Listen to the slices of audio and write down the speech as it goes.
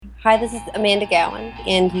Hi, this is Amanda Gowan,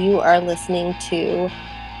 and you are listening to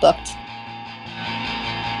Booked.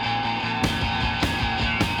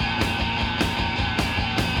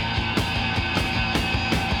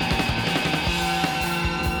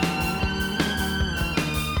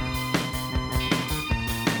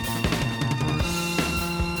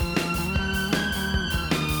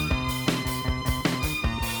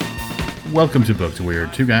 Welcome to Booked, where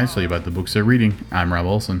two guys tell you about the books they're reading. I'm Rob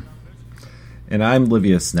Olson. And I'm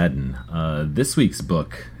Livia Snedden. This week's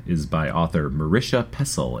book is by author Marisha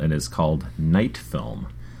Pessl and is called Night Film.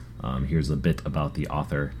 Here's a bit about the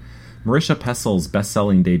author. Marisha Pessl's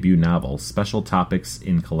best-selling debut novel, Special Topics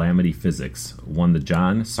in Calamity Physics, won the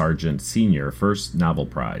John Sargent Sr. First Novel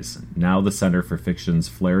Prize, now the Center for Fiction's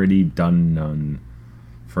Flaherty Dunn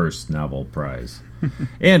First Novel Prize,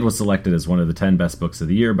 and was selected as one of the 10 best books of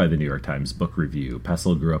the year by the New York Times Book Review.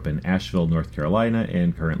 Pessl grew up in Asheville, North Carolina,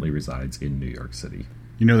 and currently resides in New York City.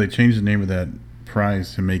 You know, they changed the name of that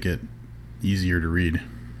prize to make it easier to read.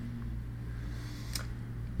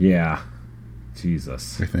 Yeah.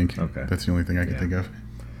 Jesus. I think. Okay. That's the only thing I can think of.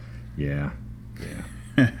 Yeah.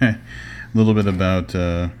 A little bit about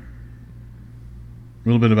the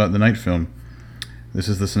Night Film. This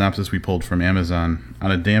is the synopsis we pulled from Amazon. On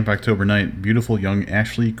a damp October night, beautiful young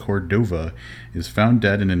Ashley Cordova is found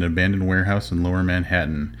dead in an abandoned warehouse in Lower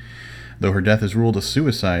Manhattan. Though her death is ruled a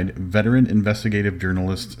suicide, veteran investigative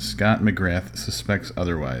journalist Scott McGrath suspects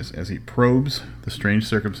otherwise. As he probes the strange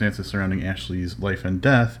circumstances surrounding Ashley's life and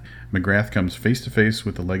death, McGrath comes face to face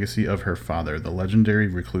with the legacy of her father, the legendary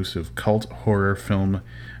reclusive cult horror film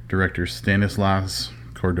director Stanislas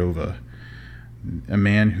Cordova, a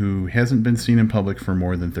man who hasn't been seen in public for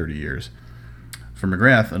more than 30 years. For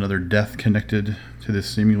McGrath, another death connected to this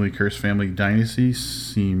seemingly cursed family dynasty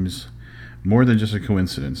seems more than just a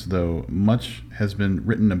coincidence. Though much has been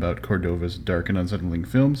written about Cordova's dark and unsettling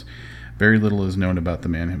films, very little is known about the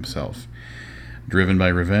man himself. Driven by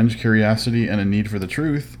revenge, curiosity, and a need for the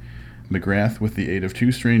truth, McGrath, with the aid of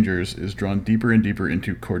two strangers, is drawn deeper and deeper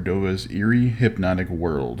into Cordova's eerie, hypnotic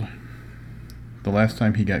world. The last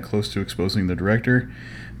time he got close to exposing the director,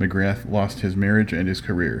 McGrath lost his marriage and his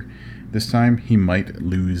career. This time, he might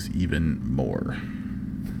lose even more.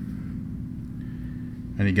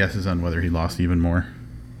 Any guesses on whether he lost even more?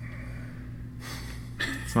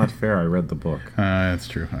 It's not fair. I read the book. That's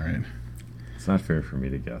true. All right. It's not fair for me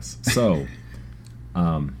to guess. So,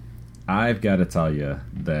 I've got to tell you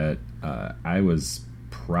that I was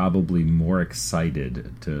probably more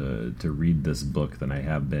excited to read this book than I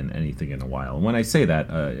have been anything in a while. And when I say that,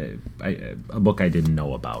 a book I didn't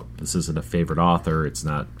know about. This isn't a favorite author. It's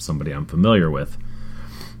not somebody I'm familiar with.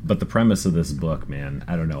 But the premise of this book, man,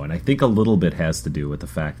 I don't know. And I think a little bit has to do with the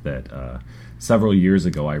fact that several years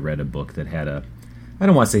ago I read a book that had I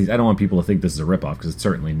don't want people to think this is a ripoff, because it's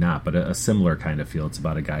certainly not, but a similar kind of feel. It's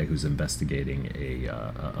about a guy who's investigating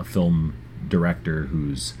a film director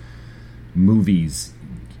whose movies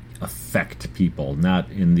affect people, not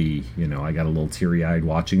in the, I got a little teary-eyed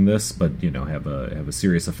watching this, but, have a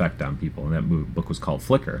serious effect on people. And that book was called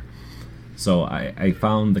Flicker. So I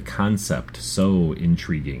found the concept so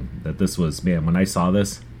intriguing that this was, man, when I saw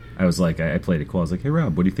this, I was like, I played it cool. I was like, hey,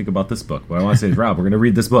 Rob, what do you think about this book? What I want to say is, Rob, we're going to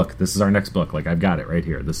read this book. This is our next book. Like, I've got it right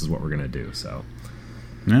here. This is what we're going to do. So,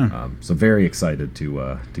 yeah. So very excited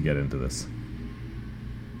to get into this.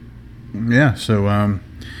 Yeah, so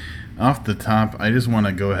off the top, I just want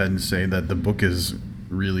to go ahead and say that the book is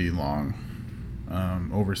really long,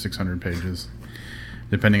 over 600 pages,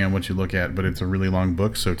 depending on what you look at, but it's a really long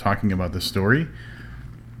book. So talking about the story,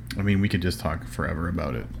 I mean, we could just talk forever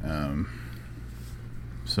about it.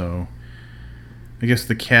 So I guess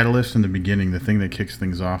the catalyst in the beginning, the thing that kicks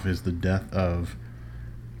things off, is the death of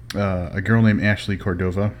a girl named Ashley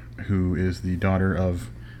Cordova, who is the daughter of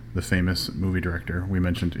the famous movie director we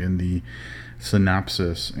mentioned in the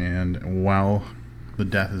synopsis. And while the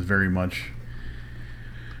death is very much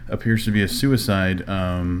appears to be a suicide,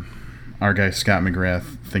 our guy Scott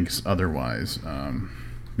McGrath thinks otherwise,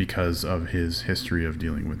 because of his history of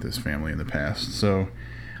dealing with this family in the past. So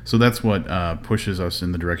that's what pushes us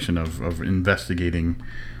in the direction of investigating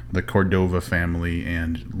the Cordova family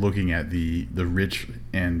and looking at the rich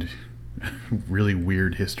and really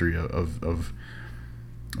weird history of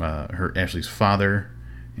her Ashley's father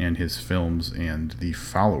and his films and the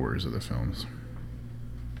followers of the films.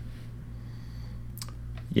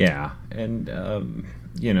 Yeah, and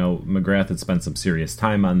McGrath had spent some serious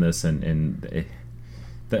time on this, and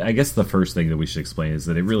I guess the first thing that we should explain is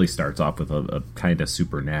that it really starts off with a kind of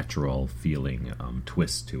supernatural feeling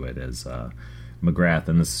twist to it, as McGrath,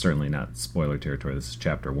 and this is certainly not spoiler territory, this is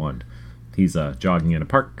chapter 1, he's jogging in a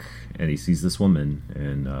park, and he sees this woman,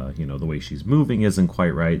 and the way she's moving isn't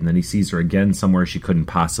quite right. And then he sees her again somewhere she couldn't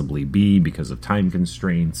possibly be because of time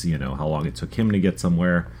constraints. How long it took him to get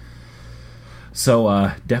somewhere.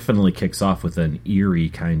 So definitely kicks off with an eerie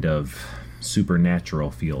kind of supernatural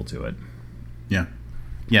feel to it. Yeah.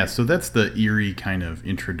 Yeah, so that's the eerie kind of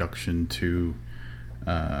introduction to,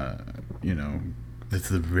 that's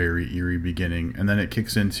the very eerie beginning. And then it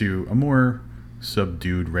kicks into a more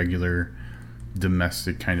subdued, regular,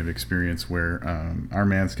 domestic kind of experience where our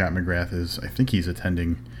man, Scott McGrath, I think he's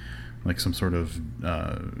attending like some sort of,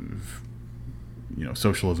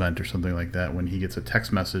 social event or something like that when he gets a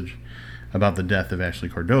text message about the death of Ashley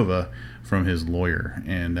Cordova from his lawyer.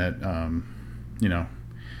 And that,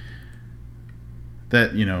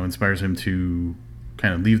 inspires him to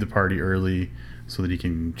kind of leave the party early so that he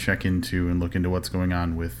can check into and look into what's going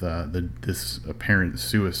on with this apparent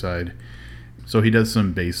suicide. So he does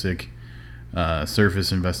some basic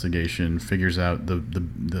surface investigation, figures out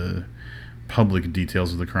the public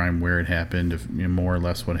details of the crime, where it happened, more or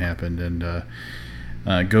less what happened, and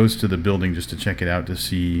goes to the building just to check it out to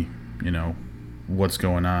see, what's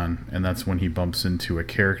going on. And that's when he bumps into a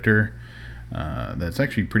character that's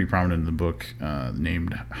actually pretty prominent in the book,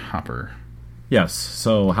 named Hopper. Yes,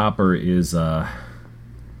 so Hopper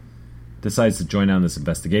decides to join on this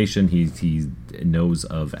investigation. He knows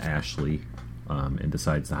of Ashley, and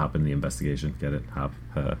decides to hop in the investigation. Get it? Hop.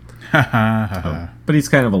 But he's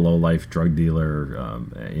kind of a low-life drug dealer,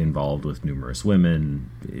 involved with numerous women,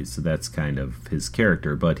 so that's kind of his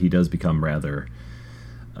character. But he does become rather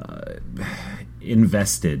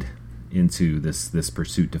invested into this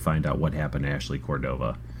pursuit to find out what happened to Ashley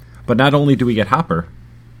Cordova. But not only do we get Hopper,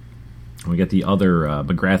 we get the other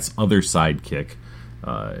McGrath's other sidekick,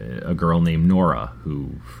 a girl named Nora,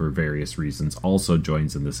 who, for various reasons, also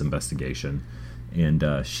joins in this investigation. And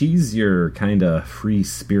she's your kind of free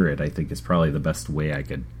spirit, I think is probably the best way I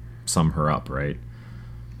could sum her up, right?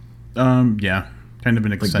 Yeah. Kind of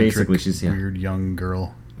an eccentric, basically she's, weird young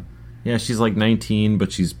girl. Yeah, she's like 19,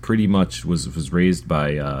 but she's pretty much was raised by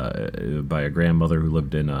a grandmother who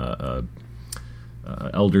lived in a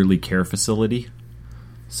elderly care facility.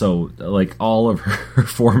 So, like, all of her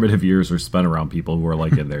formative years were spent around people who were,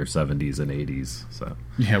 like, in their 70s and 80s. So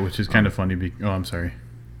yeah, which is kind of funny. Oh, I'm sorry.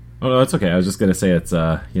 Oh, no, that's okay. I was just going to say it's,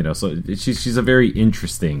 so she's a very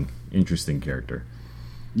interesting character.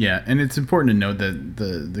 Yeah, and it's important to note that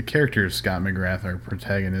the character of Scott McGrath, our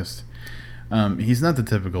protagonist, he's not the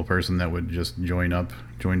typical person that would just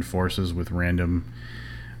join forces with random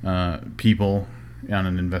people on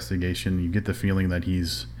an investigation. You get the feeling that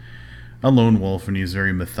he's a lone wolf, and he's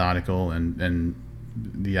very methodical, and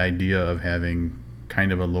the idea of having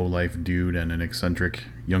kind of a low-life dude and an eccentric,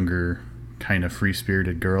 younger, kind of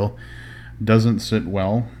free-spirited girl doesn't sit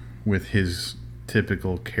well with his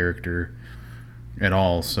typical character at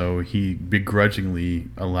all. So he begrudgingly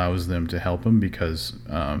allows them to help him because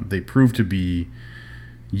they prove to be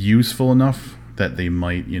useful enough that they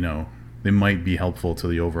might be helpful to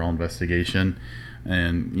the overall investigation.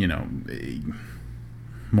 And,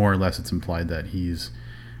 more or less it's implied that he's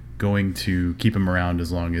going to keep them around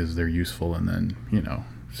as long as they're useful, and then,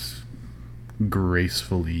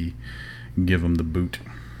 gracefully give them the boot.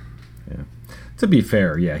 Yeah. To be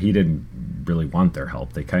fair, yeah, he didn't really want their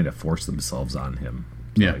help. They kind of forced themselves on him.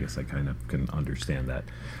 So yeah. I guess I kind of can understand that.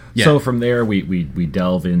 Yeah. So from there, we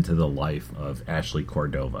delve into the life of Ashley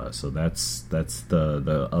Cordova. So that's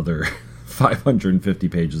the other 550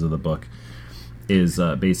 pages of the book. Is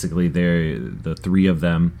basically the three of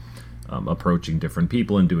them approaching different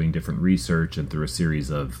people and doing different research, and through a series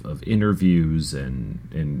of interviews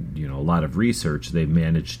and a lot of research, they've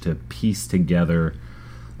managed to piece together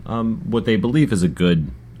what they believe is a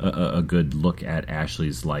good look at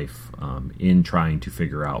Ashley's life in trying to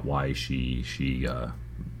figure out why she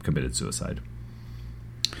committed suicide.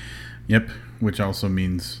 Yep, which also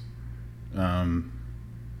means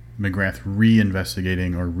McGrath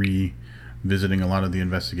re-investigating or visiting a lot of the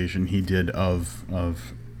investigation he did of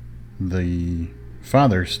the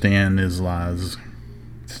father, Stanislaus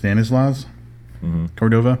mm-hmm.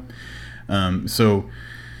 Cordova. So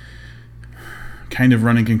kind of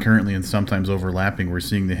running concurrently and sometimes overlapping, we're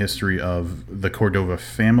seeing the history of the Cordova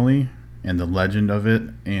family and the legend of it,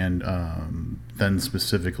 and then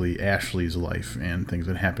specifically Ashley's life and things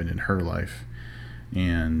that happened in her life,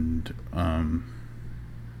 and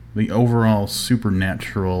the overall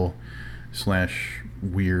supernatural /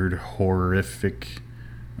 weird, horrific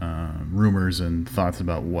rumors and thoughts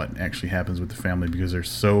about what actually happens with the family, because they're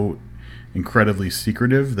so incredibly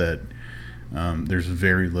secretive that there's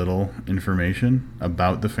very little information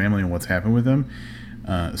about the family and what's happened with them.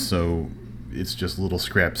 So it's just little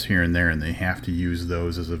scraps here and there, and they have to use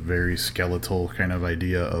those as a very skeletal kind of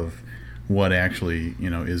idea of what actually,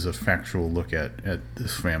 is a factual look at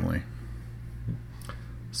this family.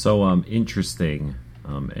 So interesting,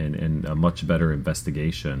 and a much better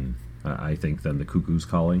investigation, I think, than The Cuckoo's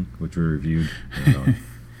Calling, which we reviewed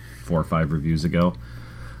 4 or 5 reviews ago.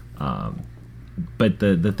 But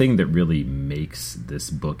the thing that really makes this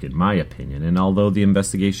book, in my opinion, and although the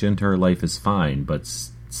investigation into her life is fine, but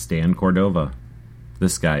Stan Cordova,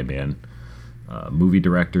 this guy, man, movie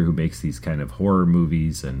director who makes these kind of horror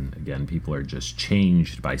movies, and again, people are just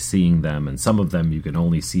changed by seeing them, and some of them you can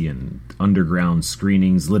only see in underground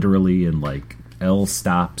screenings, literally in like L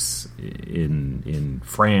stops in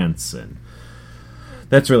France, and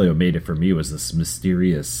that's really what made it for me, was this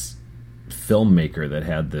mysterious filmmaker that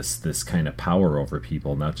had this kind of power over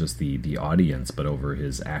people, not just the audience, but over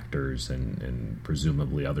his actors and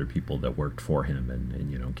presumably other people that worked for him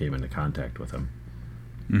and came into contact with him.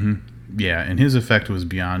 Mm-hmm. Yeah, and his effect was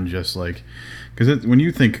beyond just like, because when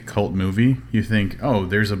you think cult movie, you think, oh,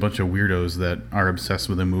 there's a bunch of weirdos that are obsessed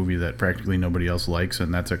with a movie that practically nobody else likes,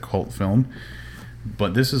 and that's a cult film.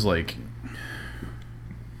 But this is like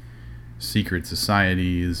secret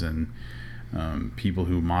societies and people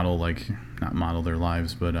who not model their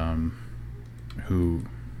lives, but who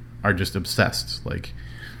are just obsessed. Like,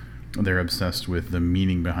 they're obsessed with the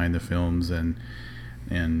meaning behind the films, and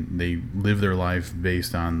they live their life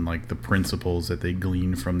based on like the principles that they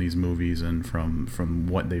glean from these movies and from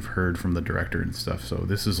what they've heard from the director and stuff. So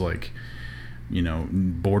this is like,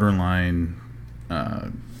 borderline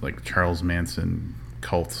like Charles Manson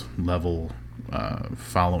cult level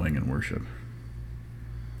following and worship.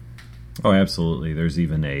 Oh, absolutely. There's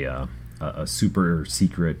even a super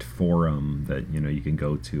secret forum that you can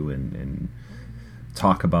go to and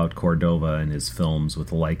talk about Cordova and his films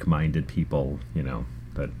with like-minded people,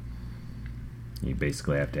 that you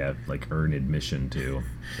basically have to have earn admission to.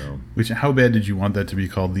 So, which, how bad did you want that to be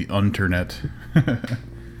called? The Unternet.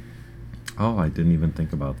 Oh, I didn't even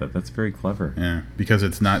think about that. That's very clever. Yeah, because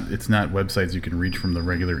it's not websites you can reach from the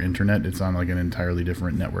regular internet. It's on like an entirely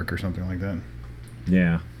different network or something like that.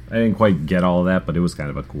 Yeah. I didn't quite get all of that, but it was kind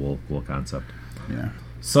of a cool concept. Yeah.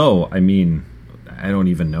 So, I mean, I don't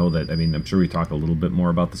even know that. I mean, I'm sure we talk a little bit more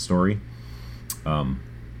about the story.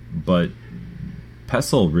 But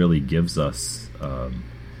Pesel really gives us a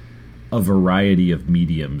variety of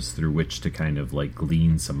mediums through which to kind of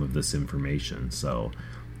glean some of this information. So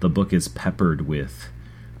the book is peppered with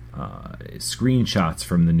screenshots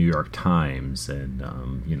from the New York Times and,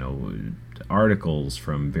 articles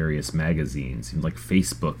from various magazines, like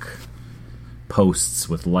Facebook posts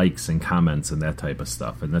with likes and comments and that type of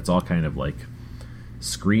stuff. And that's all kind of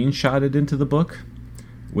screenshotted into the book,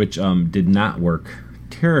 which did not work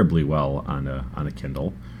terribly well on a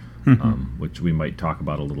Kindle, which we might talk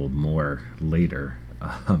about a little more later.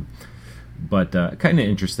 But kind of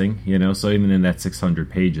interesting, So even in that 600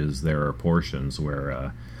 pages, there are portions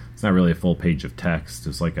where it's not really a full page of text.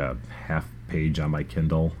 It's like a half page on my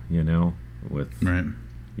Kindle, with right.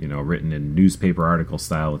 Written in newspaper article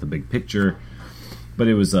style with a big picture. But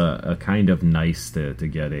it was a kind of nice to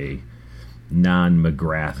get a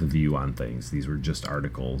non-McGrath view on things. These were just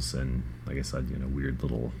articles and, like I said, weird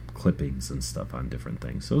little clippings and stuff on different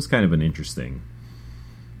things. So it was kind of an interesting,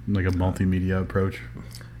 like a multimedia approach.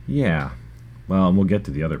 Yeah. Well, and we'll get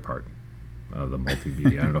to the other part of the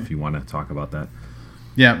multimedia. I don't know if you want to talk about that.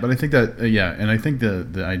 Yeah, but I think that, and I think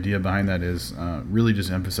the idea behind that is really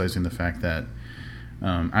just emphasizing the fact that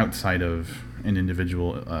outside of an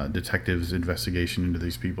individual detective's investigation into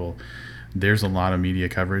these people, there's a lot of media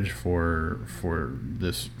coverage for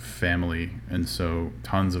this family, and so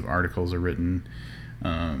tons of articles are written,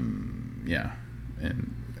 and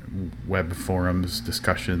web forums,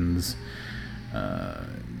 discussions,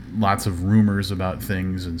 lots of rumors about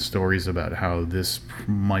things and stories about how this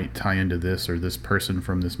might tie into this, or this person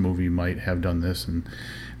from this movie might have done this, and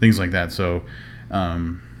things like that. So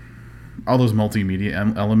all those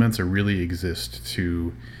multimedia elements really exist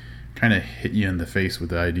to kind of hit you in the face with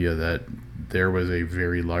the idea that there was a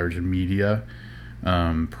very large media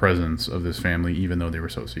presence of this family, even though they were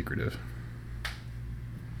so secretive.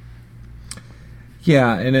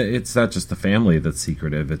 Yeah, and it's not just the family that's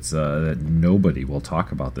secretive. It's that nobody will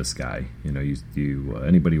talk about this guy.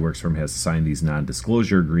 Anybody who works for him has to sign these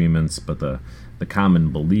non-disclosure agreements, but the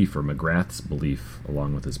common belief, or McGrath's belief,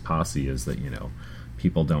 along with his posse, is that,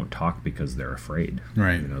 people don't talk because they're afraid.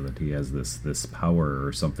 Right. That he has this power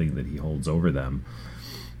or something that he holds over them.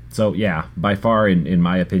 So, yeah, by far, in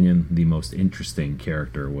my opinion, the most interesting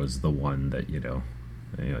character was the one that,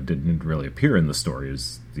 didn't really appear in the story,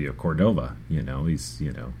 is Cordova. He's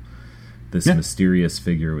this mysterious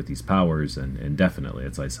figure with these powers, and definitely,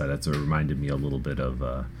 as I said, that's what reminded me a little bit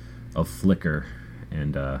of Flicker,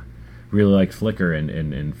 and really liked Flicker,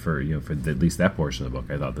 and for for at least that portion of the book,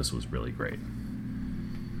 I thought this was really great.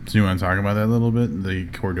 So you want to talk about that a little bit, the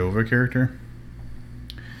Cordova character?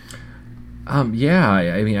 Yeah,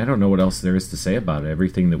 I mean, I don't know what else there is to say about it.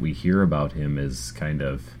 Everything that we hear about him is kind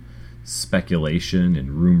of speculation and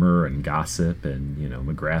rumor and gossip, and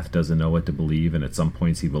McGrath doesn't know what to believe, and at some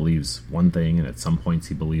points he believes one thing, and at some points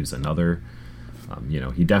he believes another.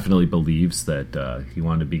 He definitely believes that he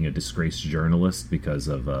wound up being a disgraced journalist because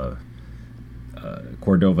of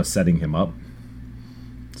Cordova setting him up.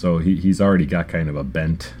 So he's already got kind of a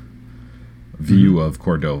bent view of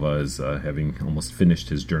Cordova as having almost finished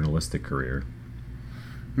his journalistic career.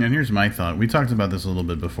 And here's my thought. We talked about this a little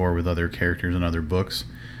bit before with other characters in other books.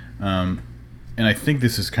 And I think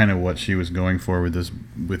this is kind of what she was going for with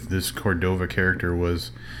this Cordova character,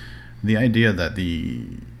 was the idea that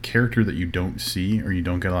the character that you don't see or you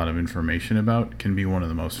don't get a lot of information about can be one of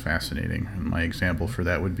the most fascinating. And my example for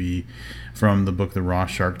that would be from the book The Raw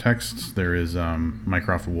Shark Texts. There is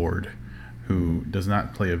Mycroft Ward, who does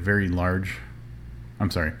not take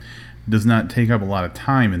up a lot of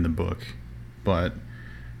time in the book, but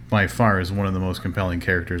by far is one of the most compelling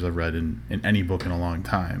characters I've read in any book in a long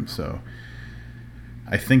time. So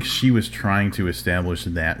I think she was trying to establish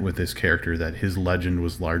that with this character, that his legend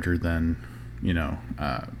was larger than,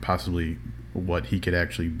 possibly what he could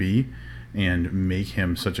actually be, and make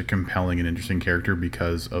him such a compelling and interesting character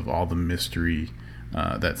because of all the mystery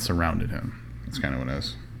that surrounded him. That's kind of what I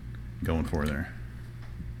was going for there.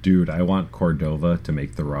 Dude, I want Cordova to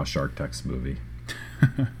make the Raw Shark Text movie.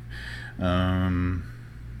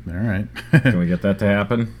 All right. Can we get that to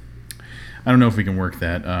happen? I don't know if we can work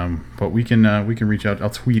that, but we can reach out. I'll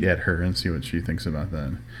tweet at her and see what she thinks about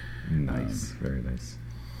that. Nice, very nice.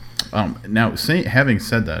 Now, having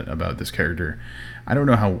said that about this character, I don't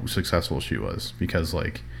know how successful she was, because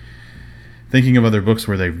thinking of other books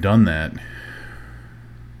where they've done that,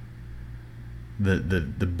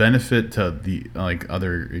 the benefit to the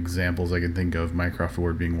other examples I can think of, Mycroft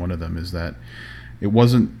Ward being one of them, is that it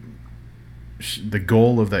wasn't. The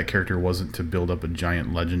goal of that character wasn't to build up a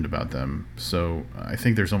giant legend about them. So I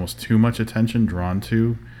think there's almost too much attention drawn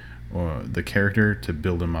to the character to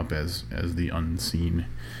build him up as the unseen,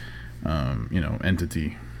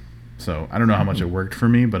 entity. So I don't know how much it worked for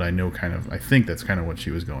me, but I think that's kind of what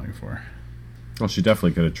she was going for. Well, she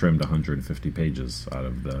definitely could have trimmed 150 pages out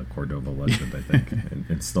of the Cordova legend, I think,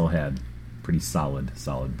 and still had pretty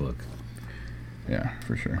solid book. Yeah,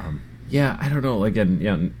 for sure. Yeah, I don't know.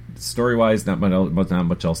 Again, story-wise, not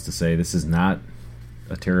much else to say. This is not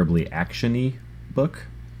a terribly action-y book.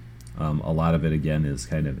 A lot of it, again, is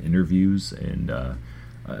kind of interviews and a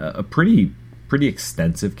pretty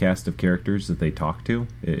extensive cast of characters that they talk to.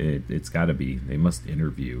 It's got to be. They must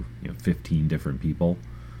interview 15 different people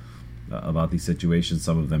about these situations.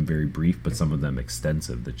 Some of them very brief, but some of them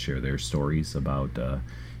extensive, that share their stories about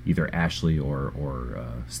either Ashley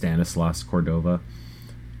or Stanislaus Cordova.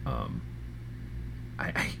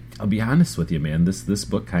 I'll be honest with you, man. This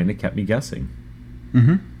book kind of kept me guessing.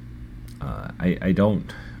 Mm-hmm. I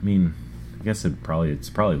guess it's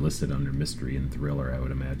probably listed under mystery and thriller, I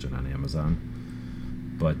would imagine, on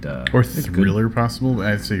Amazon. But or thriller, possible.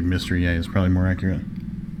 I'd say mystery. Yeah, is probably more accurate.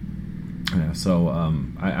 Yeah. So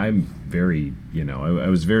I'm very, I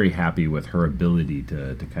was very happy with her ability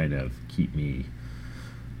to kind of keep me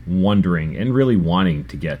wondering and really wanting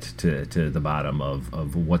to get to the bottom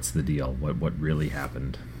of what's the deal, what really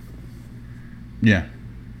happened. Yeah,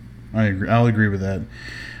 I agree. I'll agree with that.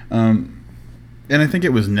 And I think it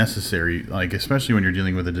was necessary, especially when you're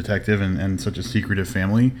dealing with a detective and such a secretive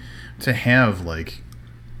family, to have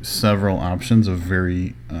several options of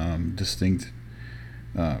very distinct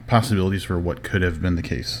possibilities for what could have been the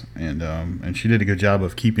case. And she did a good job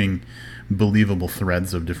of keeping believable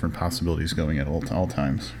threads of different possibilities going at all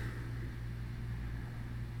times.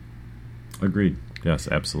 Agreed. Yes,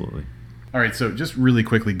 absolutely. All right, so just really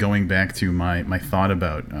quickly going back to my thought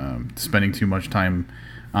about spending too much time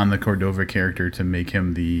on the Cordova character to make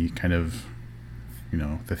him the kind of,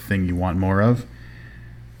 the thing you want more of.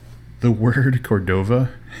 The word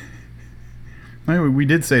Cordova, we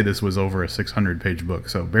did say this was over a 600-page book,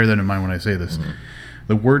 so bear that in mind when I say this. Mm-hmm.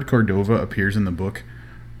 The word Cordova appears in the book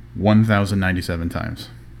 1,097 times.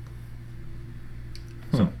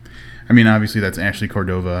 So, obviously that's Ashley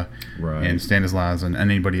Cordova, right, and Stanislaus and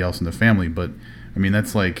anybody else in the family, but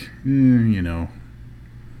that's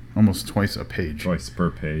almost twice a page. Twice per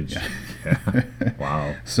page. Yeah.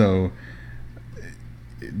 Wow. So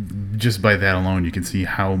just by that alone, you can see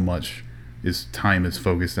how much time is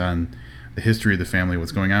focused on the history of the family,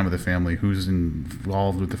 what's going on with the family, who's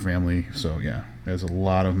involved with the family. So yeah, there's a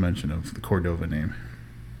lot of mention of the Cordova name.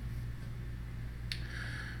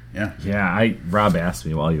 Yeah. Rob asked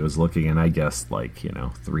me while he was looking, and I guessed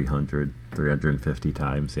 300, 350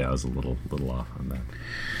 times. Yeah, I was a little off on that.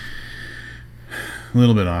 A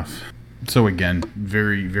little bit off. So again,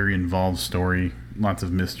 very, very involved story, lots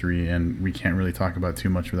of mystery, and we can't really talk about too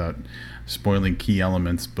much without spoiling key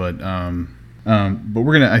elements. But I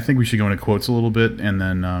think we should go into quotes a little bit, and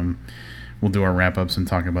then we'll do our wrap ups and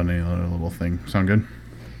talk about any other little thing. Sound good?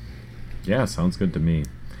 Yeah, sounds good to me.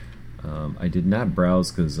 I did not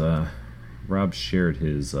browse because Rob shared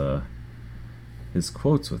his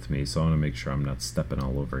quotes with me, so I want to make sure I'm not stepping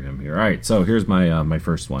all over him here. All right, so here's my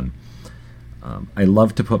first one. I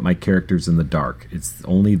love to put my characters in the dark. It's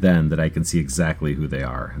only then that I can see exactly who they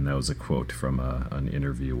are. And that was a quote from an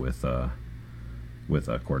interview with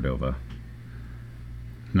Cordova.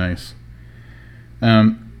 Nice.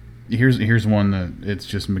 Here's one that it's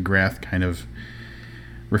just McGrath kind of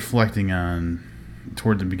reflecting on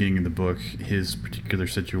toward the beginning of the book, his particular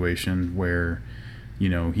situation where,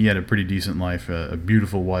 he had a pretty decent life, a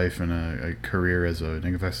beautiful wife, and a career as an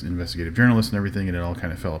investigative journalist and everything, and it all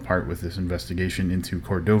kind of fell apart with this investigation into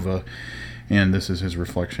Cordova, and this is his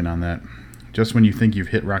reflection on that. Just when you think you've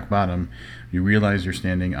hit rock bottom, you realize you're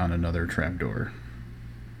standing on another trapdoor.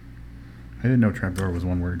 I didn't know trapdoor was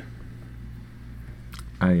one word.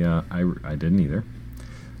 I didn't either.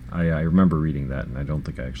 I remember reading that, and I don't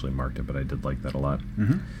think I actually marked it, but I did like that a lot.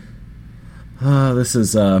 Mm-hmm. This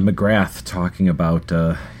is McGrath talking about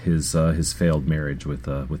his failed marriage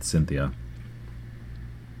with Cynthia.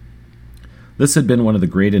 This had been one of the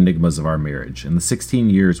great enigmas of our marriage. In the 16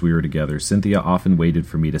 years we were together, Cynthia often waited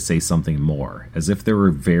for me to say something more, as if there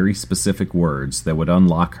were very specific words that would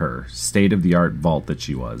unlock her, state-of-the-art vault that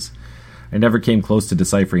she was. I never came close to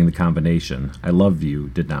deciphering the combination. I love you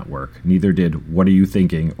did not work. Neither did what are you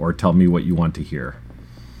thinking or tell me what you want to hear.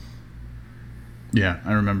 Yeah,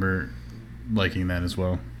 I remember liking that as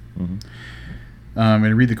well. Mm-hmm. I'm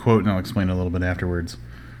going to read the quote and I'll explain a little bit afterwards.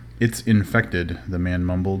 It's infected, the man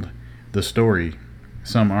mumbled. The story.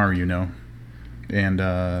 Some are, And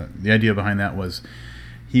the idea behind that was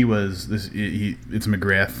it's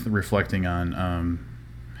McGrath reflecting on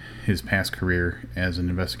his past career as an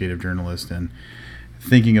investigative journalist and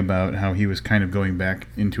thinking about how he was kind of going back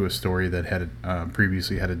into a story that had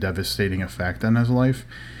previously had a devastating effect on his life,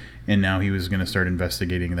 and now he was going to start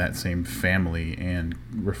investigating that same family and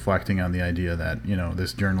reflecting on the idea that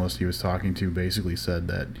this journalist he was talking to basically said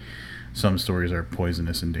that some stories are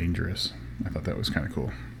poisonous and dangerous. I thought that was kind of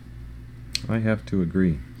cool. I have to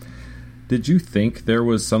agree. Did you think there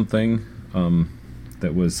was something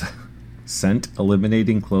that was scent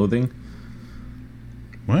eliminating clothing?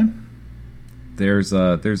 What? There's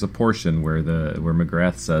a portion where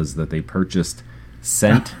McGrath says that they purchased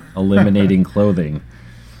scent eliminating clothing,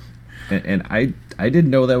 and I didn't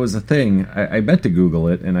know that was a thing. I meant to Google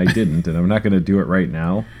it and I didn't, and I'm not going to do it right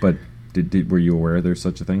now. But were you aware there's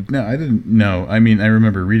such a thing? No, I didn't know. I mean, I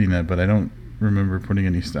remember reading that, but I don't remember putting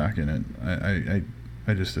any stock in it.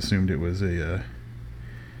 I just assumed it was a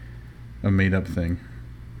made up thing.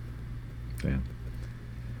 Yeah.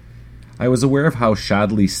 I was aware of how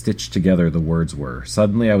shoddily stitched together the words were.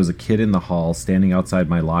 Suddenly I was a kid in the hall, standing outside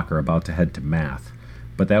my locker about to head to math.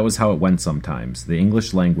 But that was how it went sometimes. The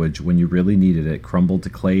English language, when you really needed it, crumbled to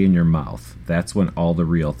clay in your mouth. That's when all the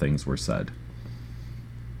real things were said.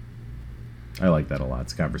 I like that a lot.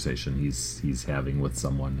 It's a conversation he's having with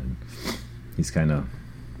someone, and he's kind of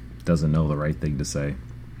doesn't know the right thing to say.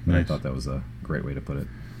 And nice. I thought that was a great way to put it.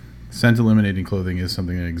 Scent eliminating clothing is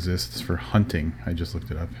something that exists for hunting. I just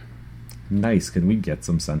looked it up. Nice. Can we get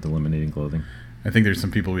some scent eliminating clothing? I think there's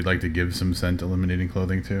some people we'd like to give some scent eliminating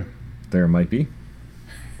clothing to. There might be.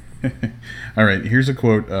 All right, here's a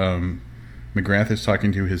quote. McGrath is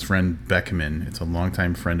talking to his friend Beckman. It's a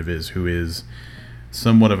longtime friend of his who is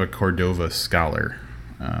somewhat of a Cordova scholar.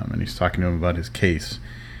 And he's talking to him about his case.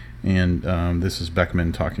 And this is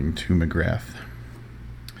Beckman talking to McGrath.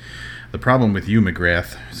 The problem with you,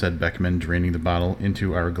 McGrath, said Beckman, draining the bottle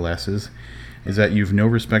into our glasses, is that you've no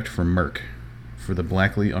respect for Merc, for the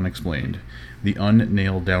blackly unexplained, the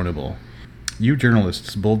unnailed-downable. You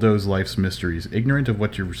journalists bulldoze life's mysteries, ignorant of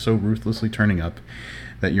what you're so ruthlessly turning up,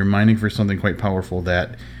 that you're mining for something quite powerful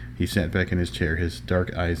that, he sat back in his chair, his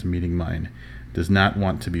dark eyes meeting mine, does not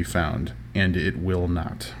want to be found, and it will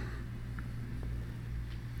not.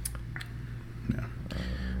 Yeah.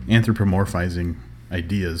 Anthropomorphizing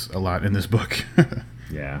ideas a lot in this book.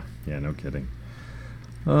 Yeah, no kidding.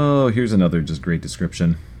 Oh, here's another just great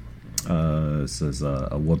description. It says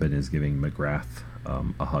a woman is giving McGrath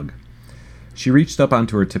a hug. She reached up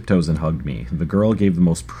onto her tiptoes and hugged me. The girl gave the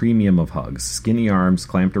most premium of hugs. Skinny arms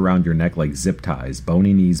clamped around your neck like zip ties,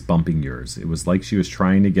 bony knees bumping yours. It was like she was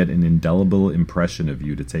trying to get an indelible impression of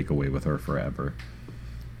you to take away with her forever.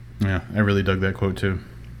 Yeah, I really dug that quote too.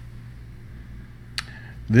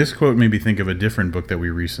 This quote made me think of a different book that we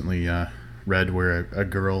recently read where a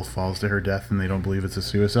girl falls to her death and they don't believe it's a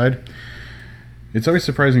suicide. It's always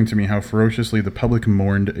surprising to me how ferociously the public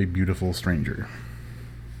mourned a beautiful stranger.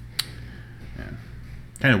 Yeah.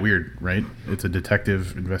 Kind of weird, right? It's a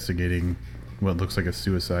detective investigating what looks like a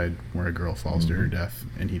suicide where a girl falls to her death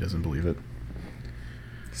and he doesn't believe it.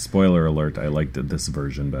 Spoiler alert, I liked this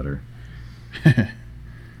version better.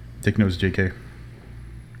 Take notes, JK.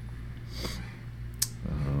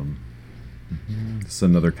 This is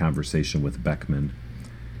another conversation with Beckman.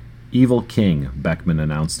 Evil King, Beckman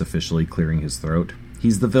announced, officially clearing his throat.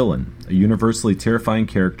 He's the villain, a universally terrifying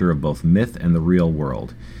character of both myth and the real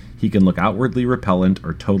world. He can look outwardly repellent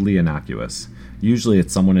or totally innocuous. Usually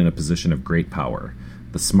it's someone in a position of great power.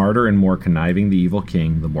 The smarter and more conniving the evil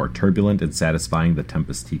king, the more turbulent and satisfying the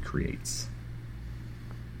tempest he creates.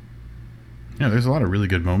 Yeah, there's a lot of really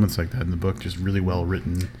good moments like that in the book, just really well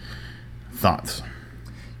written thoughts.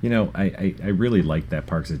 You know, I really like that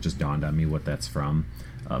part because it just dawned on me what that's from.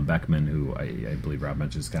 Beckman, who I believe Rob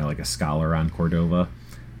mentioned is kind of like a scholar on Cordova,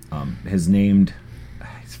 has named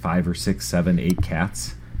 5 or 6, 7, 8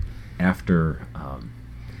 cats after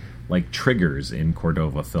like triggers in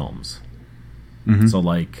Cordova films. Mm-hmm. So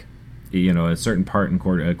like, you know, a certain part in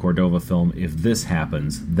Cordova film, if this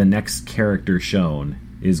happens, the next character shown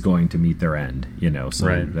is going to meet their end, you know. So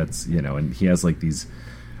right. That's, you know, and he has like these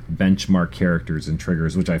benchmark characters and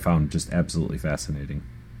triggers, which I found just absolutely fascinating.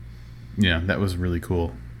 Yeah, that was really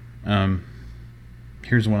cool.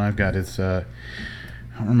 Here's one I've got. It's I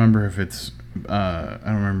don't remember if it's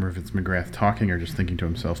McGrath talking or just thinking to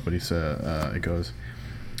himself, but it goes,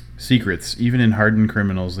 secrets, even in hardened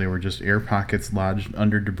criminals, they were just air pockets lodged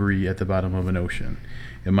under debris at the bottom of an ocean.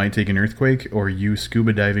 It might take an earthquake or you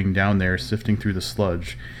scuba diving down there sifting through the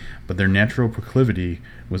sludge, but their natural proclivity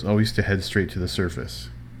was always to head straight to the surface,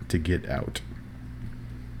 to get out.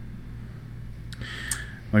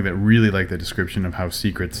 Like that, really like the description of how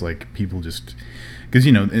secrets, like people just, because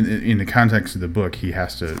you know, in the context of the book, he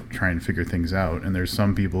has to try and figure things out, and there's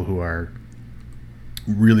some people who are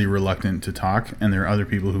really reluctant to talk, and there are other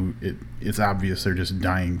people who it's obvious they're just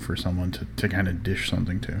dying for someone to kind of dish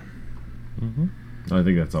something to. Mm-hmm. I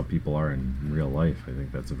think that's how people are in real life. I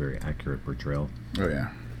think that's a very accurate portrayal. Oh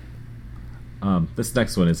yeah. This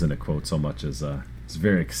next one isn't a quote so much as it's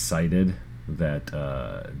very excited that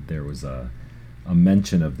there was a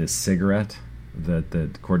mention of this cigarette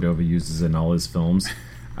that Cordova uses in all his films.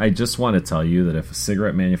 I just want to tell you that if a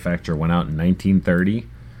cigarette manufacturer went out in 1930,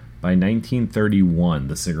 by 1931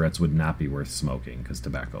 the cigarettes would not be worth smoking because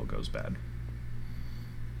tobacco goes bad.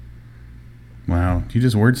 Wow, you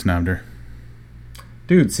just word snobbed her.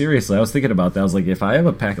 Dude, seriously, I was thinking about that. I was like, if I have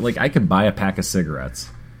a pack, like I could buy a pack of cigarettes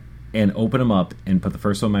and open them up and put the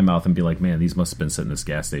first one in my mouth and be like, man, these must have been sitting in this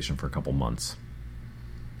gas station for a couple months.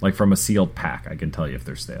 Like from a sealed pack, I can tell you if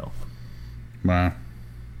they're stale. Wow.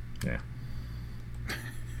 Yeah.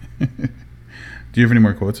 Do you have any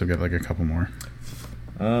more quotes? I've got like a couple more.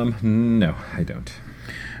 No, I don't.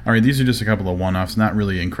 All right, these are just a couple of one-offs, not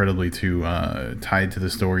really incredibly tied to the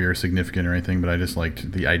story or significant or anything, but I just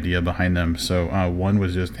liked the idea behind them. So one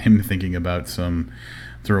was just him thinking about some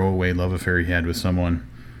throwaway love affair he had with someone.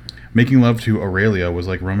 Making love to Aurelia was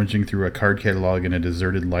like rummaging through a card catalog in a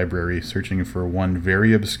deserted library, searching for one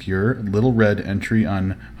very obscure, little red entry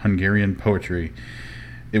on Hungarian poetry.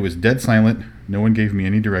 It was dead silent, no one gave me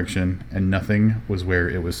any direction, and nothing was where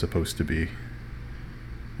it was supposed to be.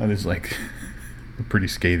 That is like a pretty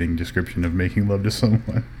scathing description of making love to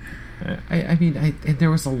someone. I mean, there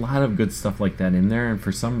was a lot of good stuff like that in there, and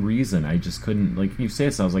for some reason, I just couldn't, like, you say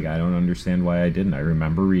so, I was like, I don't understand why I didn't. I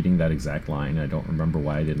remember reading that exact line. I don't remember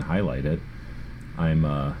why I didn't highlight it. I'm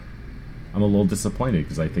a little disappointed,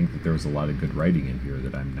 because I think that there was a lot of good writing in here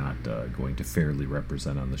that I'm not going to fairly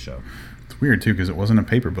represent on the show. It's weird, too, because it wasn't a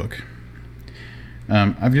paper book.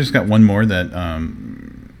 I've just got one more that,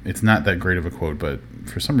 it's not that great of a quote, but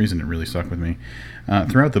for some reason it really stuck with me.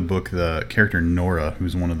 Throughout the book, the character Nora,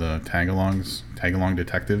 who's one of the tag-along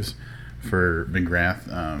detectives for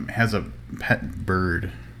McGrath, has a pet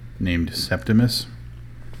bird named Septimus.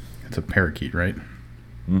 It's a parakeet, right?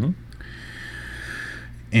 Mm-hmm.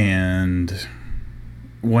 And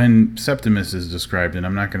when Septimus is described, and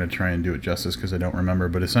I'm not going to try and do it justice because I don't remember,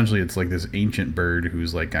 but essentially it's like this ancient bird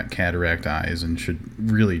who's like got cataract eyes and should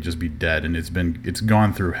really just be dead, and it's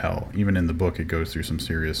gone through hell. Even in the book, it goes through some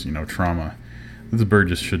serious, trauma this bird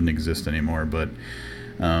just shouldn't exist anymore, but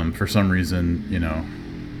for some reason,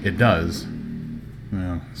 it does.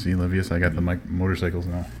 See, Livius, I got the motorcycles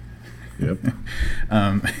now. Yep.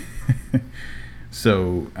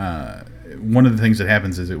 So one of the things that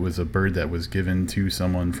happens is it was a bird that was given to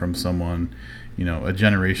someone from someone, a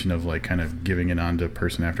generation of like kind of giving it on to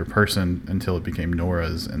person after person until it became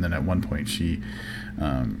Nora's, and then at one point she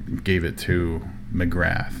gave it to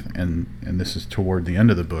McGrath, and this is toward the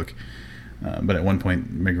end of the book. But at one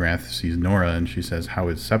point, McGrath sees Nora, and she says, "How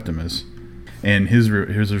is Septimus?" And his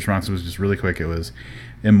response was just really quick. It was,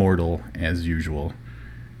 "Immortal as usual."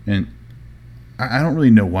 And I don't really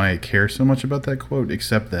know why I care so much about that quote,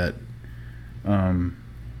 except that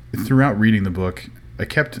throughout reading the book, I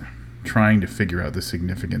kept trying to figure out the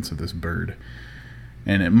significance of this bird.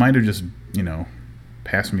 And it might have just,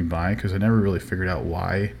 passed me by, because I never really figured out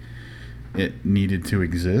why it needed to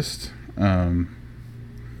exist,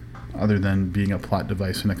 other than being a plot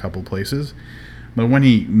device in a couple places. But when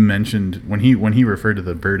he mentioned, when he referred to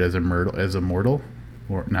the bird as immortal,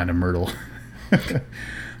 or not immortal,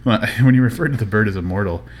 when he referred to the bird as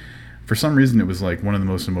immortal, for some reason it was like one of the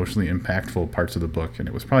most emotionally impactful parts of the book, and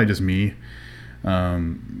it was probably just me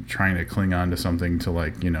trying to cling on to something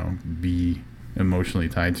to be emotionally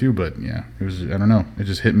tied to. But yeah, it was, I don't know, it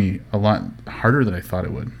just hit me a lot harder than I thought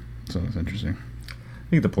it would. So it's interesting. I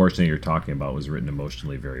think the portion that you're talking about was written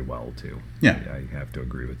emotionally very well too. Yeah, I have to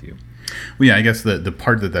agree with you. Well, yeah, I guess the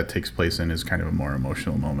part that takes place in is kind of a more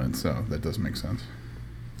emotional moment, so that does make sense.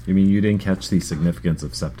 You mean you didn't catch the significance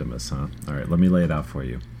of Septimus, huh? All right, let me lay it out for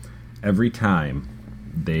you. Every time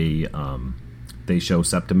they show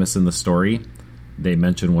Septimus in the story, they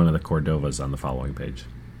mention one of the Cordovas on the following page.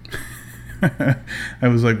 I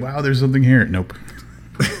was like, wow, there's something here. Nope.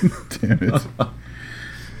 Damn it. All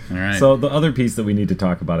right. So the other piece that we need to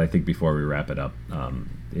talk about, I think, before we wrap it up,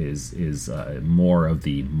 is more of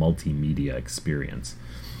the multimedia experience.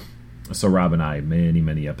 So Rob and I,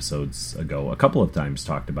 many episodes ago, a couple of times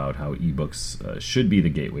talked about how ebooks should be the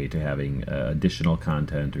gateway to having additional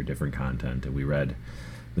content or different content. And we read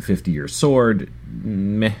The 50-Year Sword,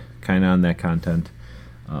 kind of on that content.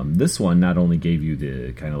 This one not only gave you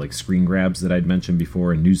the kind of like screen grabs that I'd mentioned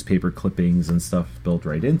before and newspaper clippings and stuff built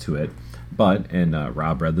right into it, but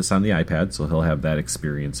Rob read this on the iPad, so he'll have that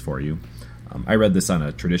experience for you. I read this on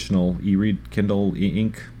a traditional Kindle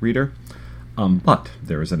e-ink reader, but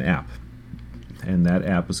there is an app, and that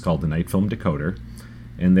app is called the Night Film Decoder,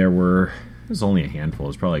 and there's only a handful.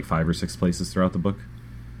 There's probably like 5 or 6 places throughout the book.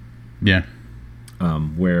 Yeah.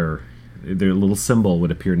 Where their little symbol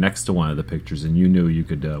would appear next to one of the pictures, and you knew you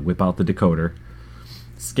could whip out the decoder,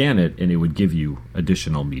 scan it, and it would give you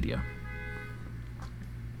additional media.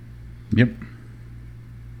 Yep.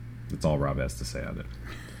 That's all Rob has to say on it.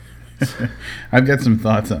 I've got some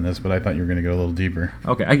thoughts on this, but I thought you were going to go a little deeper.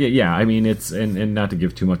 Okay, I mean, it's and not to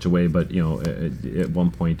give too much away, but at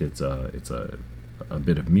one point it's a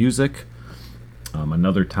bit of music.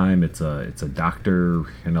 Another time it's a doctor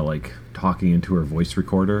kind of like talking into her voice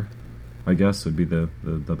recorder, I guess would be the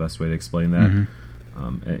best way to explain that.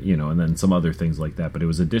 Mm-hmm. And then some other things like that. But it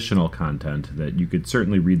was additional content that you could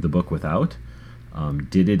certainly read the book without.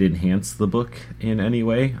 Did it enhance the book in any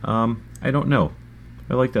way? I don't know.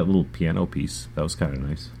 I like that little piano piece. That was kind of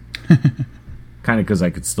nice. Kind of because I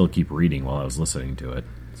could still keep reading while I was listening to it.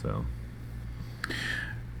 So,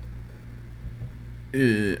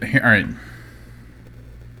 all right.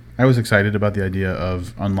 I was excited about the idea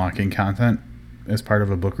of unlocking content as part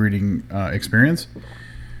of a book reading experience,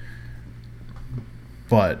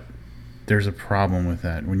 but there's a problem with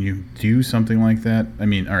that. When you do something like that, I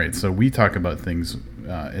mean, all right, so we talk about things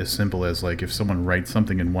as simple as like if someone writes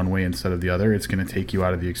something in one way instead of the other, it's going to take you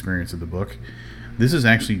out of the experience of the book. This is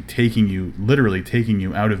actually literally taking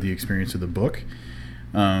you out of the experience of the book,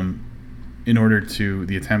 in order to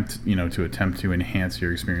attempt to enhance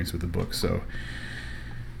your experience with the book. So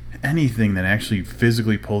anything that actually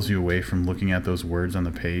physically pulls you away from looking at those words on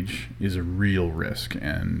the page is a real risk.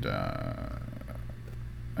 And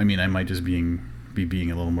I mean, I might just be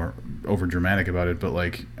being a little more over dramatic about it, but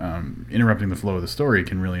like interrupting the flow of the story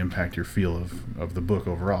can really impact your feel of the book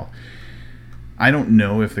overall. I don't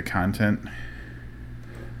know if the content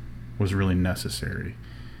was really necessary.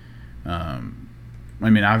 I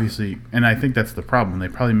mean, obviously, and I think that's the problem. They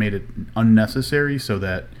probably made it unnecessary so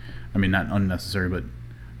that, I mean, not unnecessary, but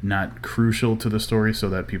not crucial to the story so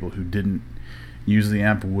that people who didn't use the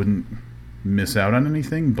app wouldn't miss out on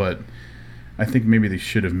anything. But I think maybe they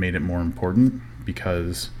should have made it more important,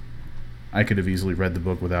 because I could have easily read the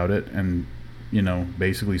book without it and,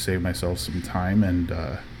 basically saved myself some time and,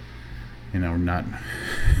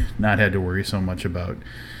 not had to worry so much about,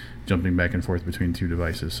 jumping back and forth between two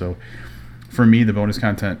devices. So for me, the bonus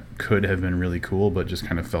content could have been really cool, but just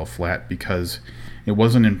kind of fell flat because it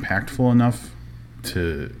wasn't impactful enough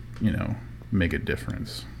to, make a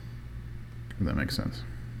difference. If that makes sense.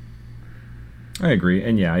 I agree.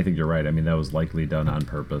 And yeah, I think you're right. I mean, that was likely done on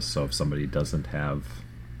purpose. So if somebody doesn't have,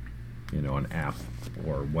 an app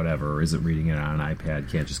or whatever, or isn't reading it on an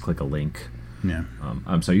iPad, can't just click a link. Yeah.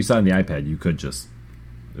 So you saw on the iPad, you could just,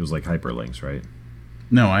 it was like hyperlinks, right?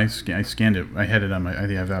 No, I scanned it. I had it on I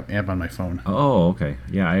have an app on my phone. Oh, okay.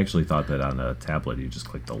 Yeah, I actually thought that on a tablet you just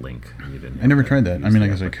clicked a link and you didn't. I never tried that. I mean, I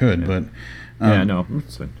guess I could, but no.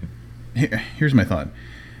 Here's my thought: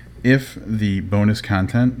 if the bonus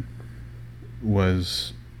content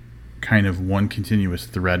was kind of one continuous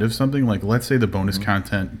thread of something, like let's say the bonus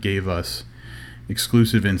content gave us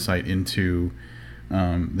exclusive insight into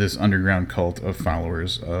this underground cult of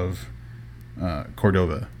followers of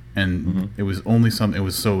Cordova. And it was only it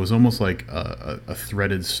was almost like a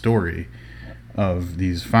threaded story of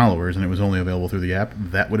these followers, and it was only available through the app.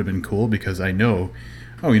 That would have been cool because I know,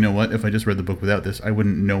 oh, you know what? If I just read the book without this, I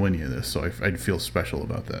wouldn't know any of this, so I'd feel special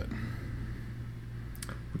about that.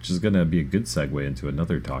 Which is going to be a good segue into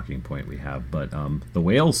another talking point we have. But the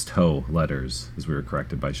Whale's Toe letters, as we were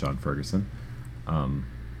corrected by Sean Ferguson,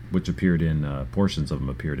 which appeared in portions of them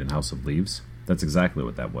appeared in House of Leaves. That's exactly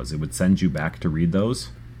what that was. It would send you back to read those.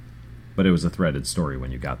 But it was a threaded story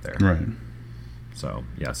when you got there. Right. So,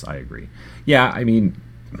 yes, I agree. Yeah, I mean,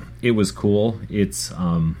 it was cool. It's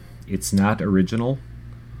not original.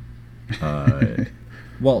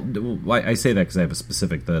 Well, I say that because I have a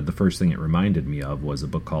specific... The first thing it reminded me of was a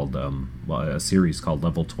book called... a series called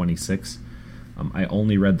Level 26. I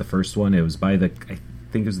only read the first one. It was by I think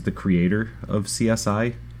it was the creator of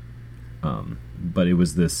CSI. But it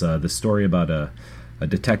was this story about a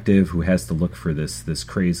detective who has to look for this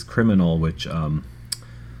crazed criminal, which a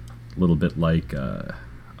little bit like the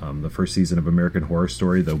first season of American Horror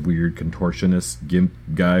Story, the weird contortionist gimp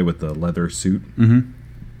guy with the leather suit. Mm-hmm.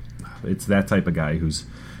 It's that type of guy who's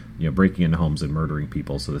breaking into homes and murdering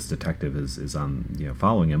people. So this detective is on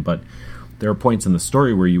following him. But there are points in the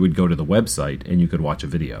story where you would go to the website and you could watch a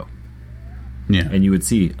video. Yeah. And you would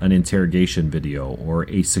see an interrogation video or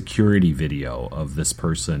a security video of this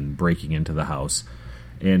person breaking into the house.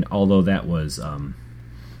 And although that was,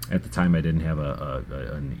 at the time I didn't have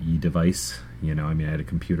an e-device, I had a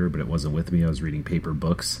computer, but it wasn't with me. I was reading paper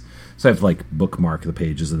books. So I have to bookmark the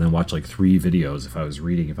pages and then watch 3 videos if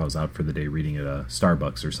I was out for the day reading at a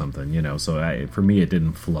Starbucks or something, So for me, it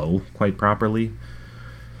didn't flow quite properly.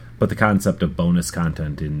 But the concept of bonus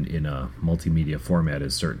content in a multimedia format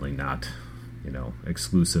is certainly not,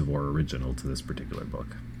 exclusive or original to this particular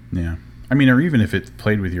book. Yeah. I mean, or even if it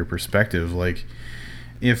played with your perspective,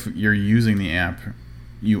 if you're using the app,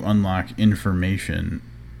 you unlock information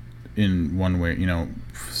in one way,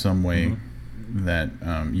 some way that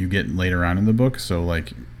you get later on in the book. So,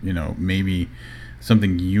 maybe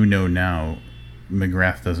something now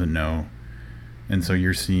McGrath doesn't know. And so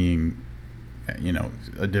you're seeing,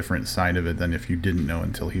 a different side of it than if you didn't know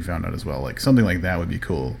until he found out as well. Something like that would be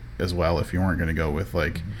cool as well if you weren't going to go with,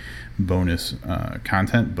 bonus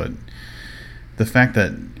content. But the fact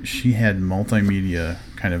that she had multimedia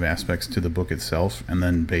kind of aspects to the book itself and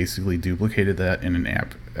then basically duplicated that in an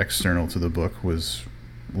app external to the book was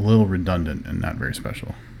a little redundant and not very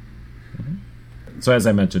special. So as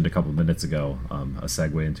I mentioned a couple minutes ago, a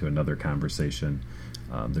segue into another conversation,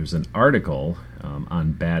 there's an article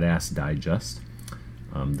on Badass Digest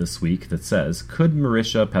this week that says, could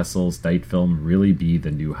Marisha Pessel's Dite film really be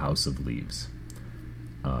the new House of Leaves?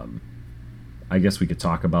 I guess we could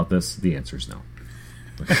talk about this. The answer is no.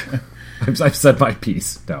 I've said my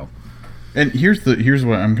piece. No. And here's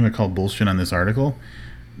what I'm going to call bullshit on this article.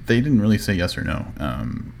 They didn't really say yes or no.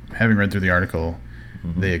 Having read through the article,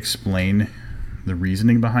 they explain the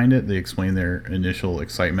reasoning behind it. They explain their initial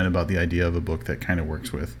excitement about the idea of a book that kind of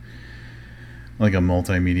works with a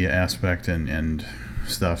multimedia aspect and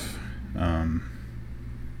stuff.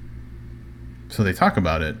 So they talk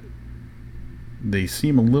about it. They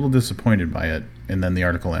seem a little disappointed by it, and then the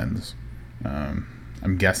article ends.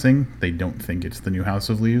 I'm guessing they don't think it's the new House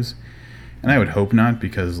of Leaves, and I would hope not,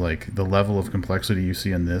 because the level of complexity you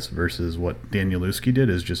see in this versus what Danielewski did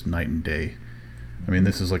is just night and day. I mean,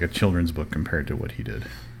 this is like a children's book compared to what he did.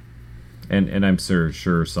 And I'm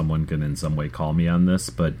sure someone can in some way call me on this,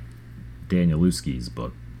 but Danielewski's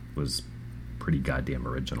book was pretty goddamn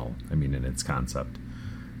original. I mean, in its concept.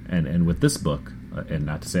 And with this book, and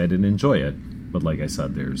not to say I didn't enjoy it, but like I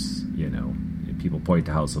said, there's, people point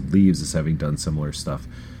to House of Leaves as having done similar stuff.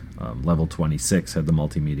 Level 26 had the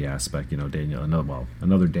multimedia aspect.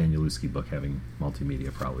 Another Danielewski book having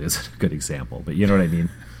multimedia probably isn't a good example, but you know what I mean.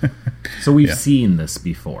 So we've seen this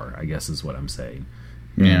before, I guess is what I'm saying.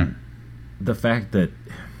 Yeah. And the fact that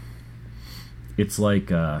it's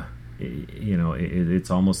like,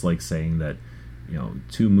 it's almost like saying that,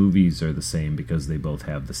 two movies are the same because they both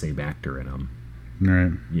have the same actor in them.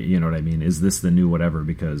 Right. You know what I mean? Is this the new whatever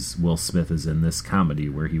because Will Smith is in this comedy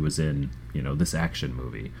where he was in, this action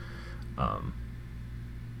movie?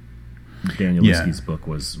 Danielewski's book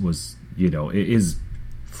was it is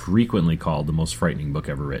frequently called the most frightening book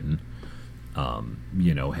ever written.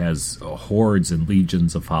 Has hordes and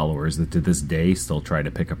legions of followers that to this day still try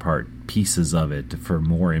to pick apart pieces of it for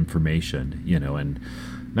more information. And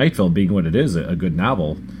Nightfall being what it is, a good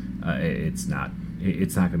novel, it's not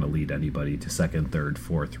going to lead anybody to second, third,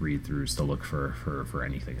 fourth read-throughs to look for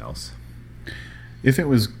anything else. If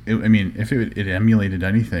it emulated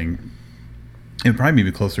anything, it would probably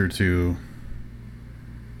be closer to,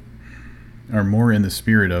 or more in the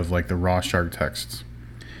spirit of like the Rorschach texts.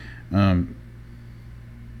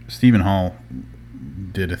 Stephen Hall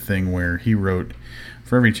did a thing where he wrote,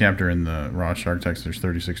 for every chapter in the Rorschach text, there's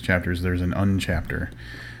 36 chapters, there's an unchapter,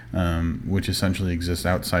 which essentially exists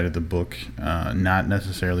outside of the book, not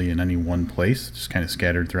necessarily in any one place, just kind of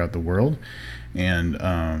scattered throughout the world. And,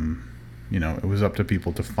 it was up to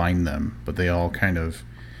people to find them, but they all kind of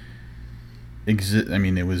exist. I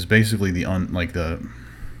mean, it was basically it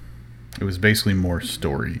was basically more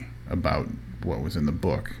story about what was in the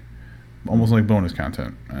book, almost like bonus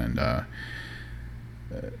content. And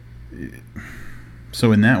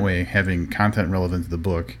so in that way, having content relevant to the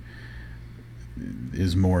book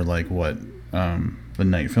is more like what the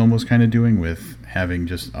Night Film was kind of doing with having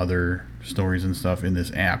just other stories and stuff in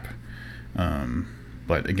this app.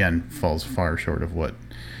 But again, falls far short of what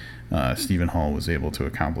Stephen Hall was able to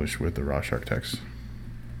accomplish with the Rorschach text.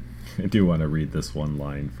 I do want to read this one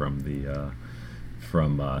line from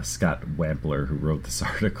Scott Wampler, who wrote this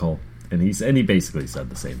article, and he basically said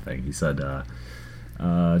the same thing. He said,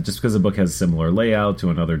 just because a book has a similar layout to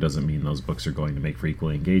another doesn't mean those books are going to make for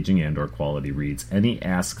equally engaging and or quality reads. Any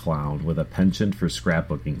ass clown with a penchant for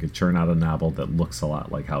scrapbooking could churn out a novel that looks a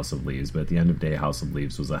lot like House of Leaves, but at the end of the day, House of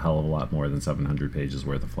Leaves was a hell of a lot more than 700 pages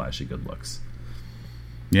worth of flashy good looks.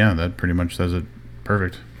 Yeah, that pretty much says it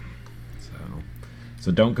perfect.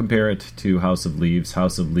 So don't compare it to House of Leaves.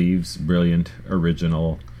 House of Leaves, brilliant,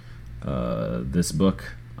 original. This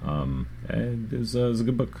book, and it was a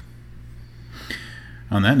good book.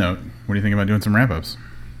 On that note, what do you think about doing some wrap-ups?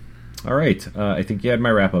 All right. I think you had my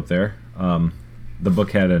wrap-up there. The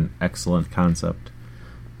book had an excellent concept.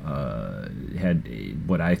 Had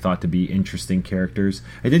what I thought to be interesting characters.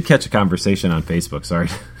 I did catch a conversation on Facebook, sorry,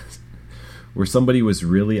 where somebody was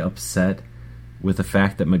really upset with the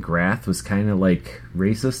fact that McGrath was kind of like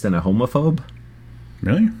racist and a homophobe.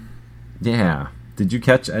 Really? Yeah. Did you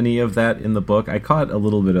catch any of that in the book? I caught a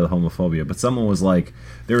little bit of the homophobia, but someone was like,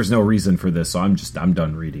 there was no reason for this, so I'm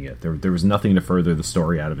done reading it. There was nothing to further the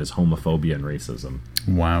story out of his homophobia and racism.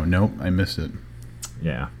 Wow, nope, I missed it.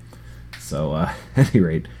 Yeah. So, at any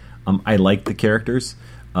rate, I liked the characters.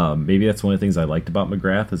 Maybe that's one of the things I liked about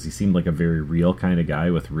McGrath, is he seemed like a very real kind of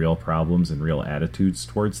guy with real problems and real attitudes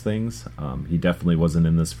towards things. He definitely wasn't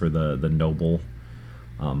in this for the noble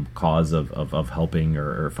cause of helping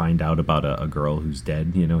or find out about a girl who's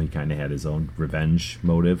dead. He kind of had his own revenge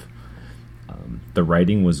motive. The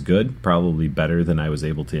writing was good, probably better than I was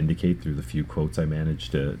able to indicate through the few quotes I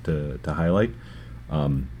managed to highlight.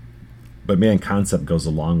 But man, concept goes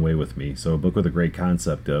a long way with me. So a book with a great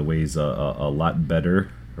concept weighs a lot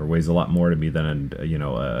better, or weighs a lot more to me than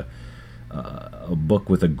a book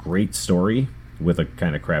with a great story with a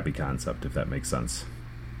kind of crappy concept, if that makes sense.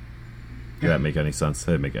 Did that make any sense?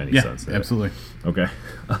 Did it make any sense? Yeah, absolutely. Okay.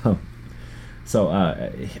 So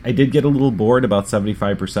I did get a little bored about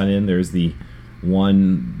 75% in. There's the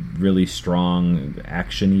one really strong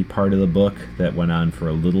action-y part of the book that went on for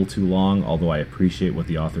a little too long, although I appreciate what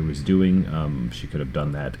the author was doing. She could have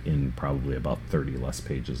done that in probably about 30 less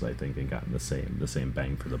pages, I think, and gotten the same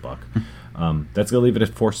bang for the buck. That's going to leave it at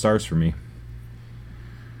 4 stars for me.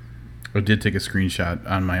 I did take a screenshot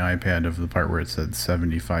on my iPad of the part where it said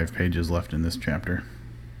 75 pages left in this chapter.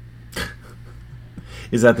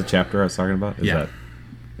 Is that the chapter I was talking about? Yeah.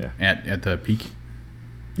 At the peak?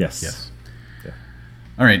 Yes. Yeah.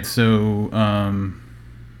 All right, so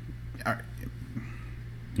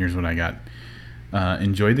here's what I got.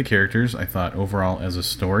 Enjoyed the characters. I thought overall as a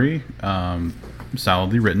story,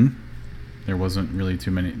 solidly written. There wasn't really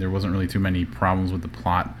too many problems with the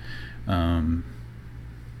plot.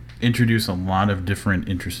 Introduce a lot of different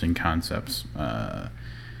interesting concepts.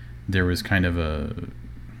 there was kind of I'm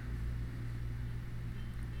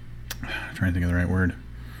trying to think of the right word,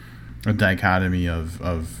 a dichotomy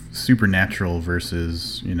of supernatural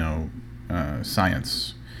versus,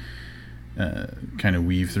 science, kind of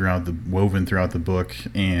woven throughout the book.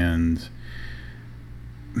 And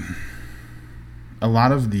a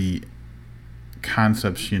lot of the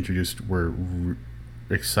concepts she introduced were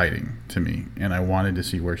exciting to me, and I wanted to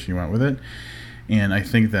see where she went with it. And I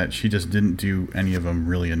think that she just didn't do any of them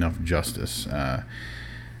really enough justice.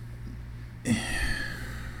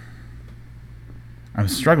 I'm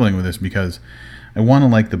struggling with this because I want to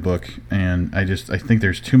like the book, and I think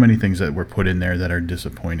there's too many things that were put in there that are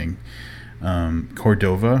disappointing.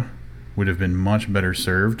 Cordova would have been much better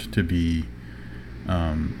served to be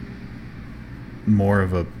more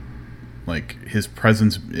of a, like, his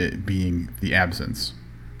presence being the absence.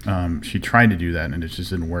 She tried to do that, and it just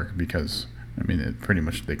didn't work because,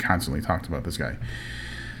 they constantly talked about this guy.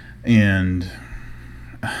 And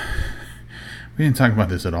we didn't talk about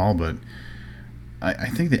this at all, but I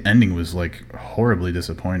think the ending was, like, horribly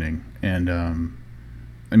disappointing. And,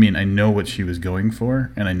 I know what she was going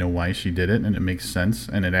for, and I know why she did it, and it makes sense,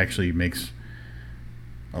 and it actually makes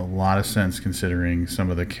a lot of sense considering some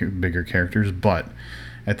of the bigger characters, but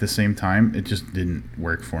at the same time, it just didn't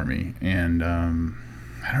work for me. And,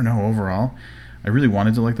 I don't know, overall, I really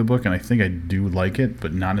wanted to like the book, and I think I do like it,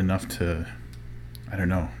 but not enough to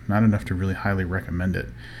really highly recommend it.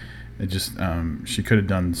 It just, she could have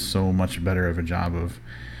done so much better of a job of,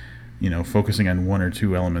 focusing on one or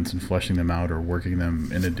two elements and fleshing them out or working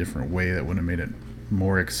them in a different way that would have made it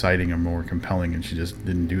more exciting or more compelling, and she just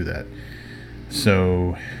didn't do that.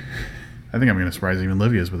 So, I think I'm going to surprise even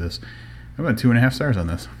Livia's with this. I'm about 2.5 stars on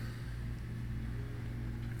this.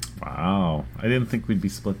 Wow. I didn't think we'd be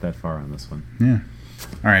split that far on this one. Yeah.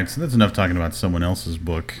 All right, so that's enough talking about someone else's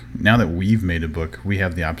book. Now that we've made a book, we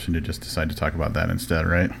have the option to just decide to talk about that instead,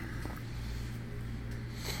 right?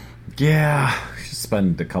 Yeah, we should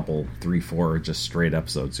spend a couple, 3-4 just straight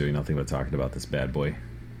episodes doing nothing but talking about this bad boy.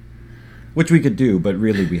 Which we could do, but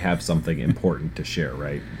really we have something important to share,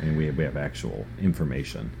 right? We have actual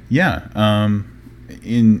information. Yeah.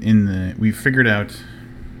 We figured out,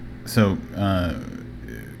 so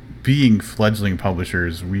being fledgling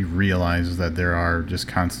publishers, we realized that there are just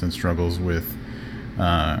constant struggles with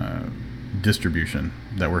distribution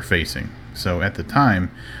that we're facing. So at the time,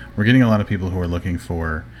 we're getting a lot of people who are looking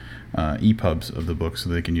for EPUBs of the book so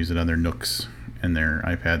they can use it on their Nooks and their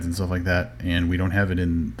iPads and stuff like that. And we don't have it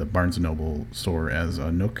in the Barnes & Noble store as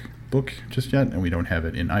a Nook book just yet, and we don't have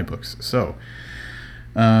it in iBooks. So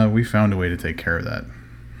we found a way to take care of that.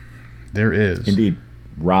 There is. Indeed.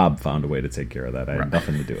 Rob found a way to take care of that. I had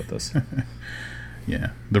nothing to do with this.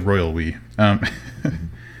 Yeah, the royal we.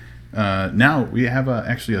 Now we have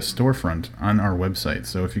actually a storefront on our website.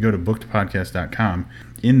 So if you go to bookedpodcast.com,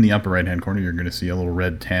 in the upper right-hand corner, you're going to see a little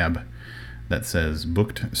red tab that says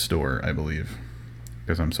Booked Store, I believe,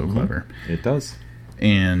 because I'm so clever. It does.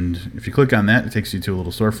 And if you click on that, it takes you to a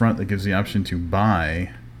little storefront that gives the option to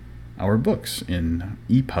buy our books in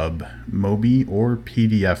EPUB, MOBI, or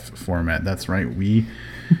PDF format. That's right, we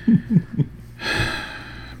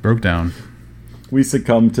broke down. We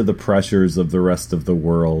succumbed to the pressures of the rest of the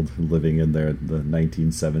world living in the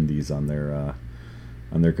 1970s on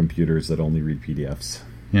their computers that only read PDFs.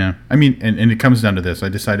 Yeah, and it comes down to this. I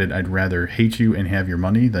decided I'd rather hate you and have your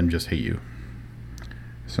money than just hate you.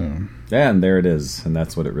 So. Yeah, and there it is, and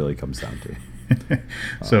that's what it really comes down to.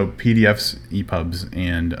 So PDFs, EPUBs,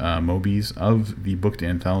 and MOBIs of the Booked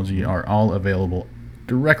Anthology are all available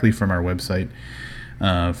directly from our website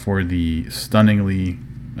for the stunningly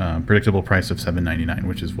predictable price of $7.99,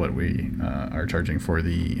 which is what we are charging for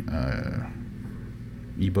the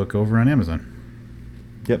ebook over on Amazon.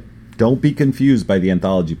 Yep. Don't be confused by the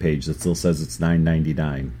anthology page that still says it's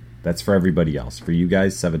 $9.99. That's for everybody else. For you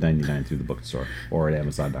guys, $7.99 through the bookstore or at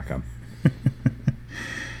Amazon.com.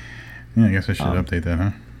 Yeah, I guess I should update that,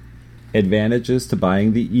 huh? Advantages to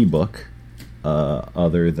buying the ebook,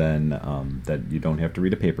 other than that you don't have to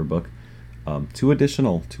read a paper book. Two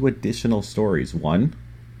additional stories. One,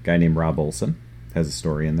 a guy named Rob Olson has a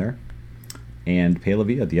story in there, and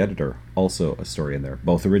Palavia, the editor, also a story in there.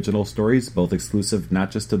 Both original stories, both exclusive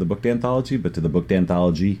not just to the Booked Anthology, but to the Booked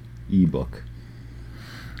Anthology ebook.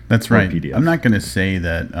 That's right. PDF. I'm not going to say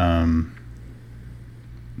that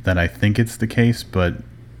that I think it's the case, but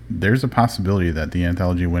there's a possibility that the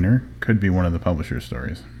anthology winner could be one of the publisher's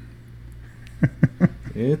stories.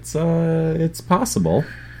 It's possible.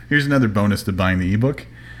 Here's another bonus to buying the ebook.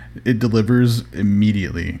 It delivers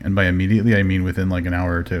immediately, and by immediately I mean within like an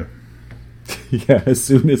hour or two. Yeah, as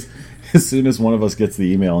soon as as soon as one of us gets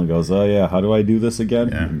the email and goes, "Oh yeah, how do I do this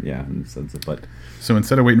again?" And sends it. But so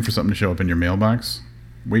instead of waiting for something to show up in your mailbox,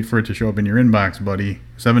 wait for it to show up in your inbox, buddy.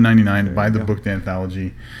 $7.99. Buy the booked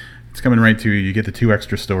anthology. It's coming right to you. You get the 2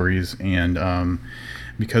 extra stories, and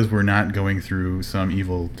because we're not going through some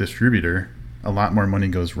evil distributor, a lot more money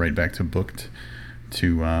goes right back to Booked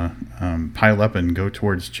to pile up and go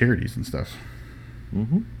towards charities and stuff.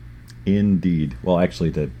 Mm-hmm. Indeed. Well,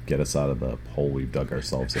 actually, to get us out of the hole we've dug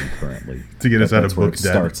ourselves in currently. To get us out of book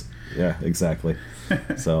debt. Starts. Yeah, exactly.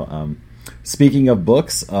 So, speaking of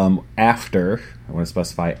books, after I want to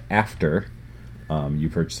specify after you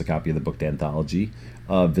purchase a copy of the Booked Anthology,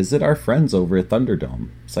 visit our friends over at Thunderdome.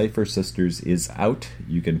 Cypher Sisters is out.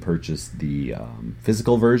 You can purchase the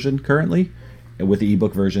physical version currently, with the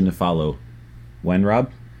ebook version to follow. When,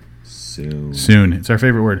 Rob? Soon. Soon. It's our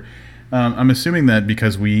favorite word. I'm assuming that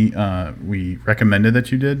because we recommended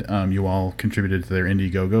that you did, you all contributed to their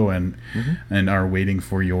Indiegogo and are waiting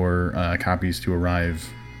for your copies to arrive,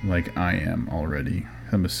 like I am already.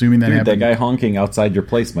 I'm assuming that happened. That guy honking outside your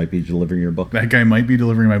place might be delivering your book. That guy might be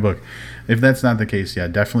delivering my book. If that's not the case, yeah,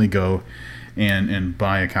 definitely go and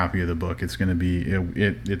buy a copy of the book. It's going to be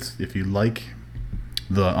it's if you like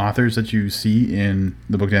the authors that you see in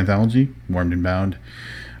the Booked Anthology, Warmed and Bound,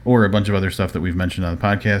 or a bunch of other stuff that we've mentioned on the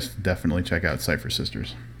podcast, definitely check out Cypher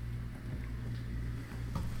Sisters.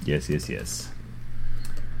 Yes.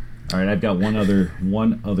 All right, I've got one other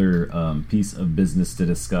piece of business to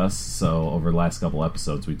discuss. So over the last couple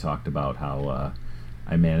episodes, we talked about how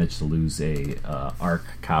I managed to lose a ARC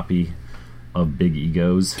copy of Big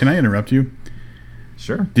Egos. Can I interrupt you?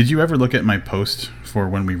 Sure. Did you ever look at my post for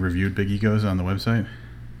when we reviewed Big Egos on the website?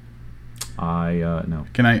 No.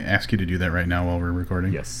 Can I ask you to do that right now while we're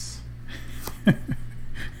recording? Yes.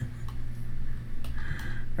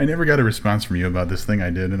 I never got a response from you about this thing I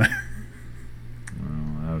did, and Well,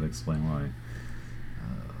 that would explain why.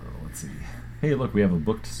 Let's see. Hey, look, we have a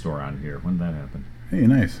booked store on here. When did that happen? Hey,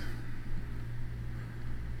 nice.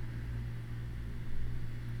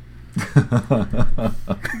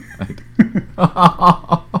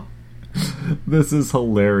 This is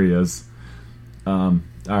hilarious.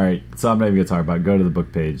 All right, so I'm not even gonna talk about it. Go to the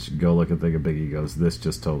book page. Go look at the Big Egos. This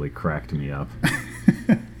just totally cracked me up.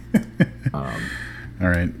 All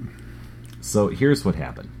right. So here's what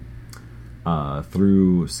happened.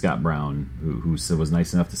 Through Scott Brown, who was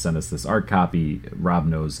nice enough to send us this art copy. Rob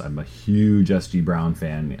knows I'm a huge S.G. Brown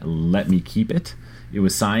fan. Let me keep it. It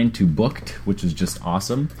was signed to Booked, which is just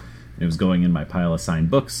awesome. It was going in my pile of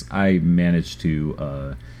signed books. I managed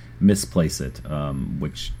to misplace it,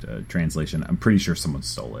 which translation, I'm pretty sure someone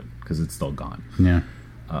stole it because it's still gone. Yeah.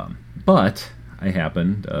 But I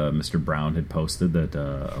happened, Mr. Brown had posted that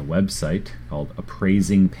a website called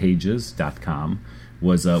appraisingpages.com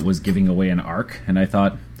was giving away an ARC, and I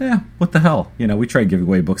thought, what the hell? You know, we tried giving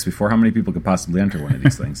away books before. How many people could possibly enter one of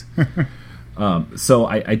these things? So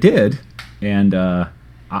I did, and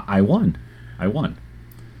I won.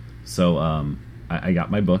 So I got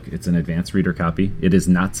my book. It's an advanced reader copy. It is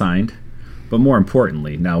not signed. But more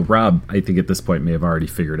importantly, now Rob, I think at this point may have already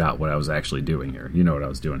figured out what I was actually doing here. You know what I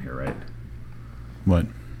was doing here, right? What?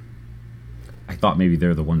 I thought maybe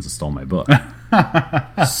they're the ones that stole my book.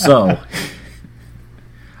 So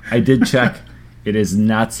I did check. It is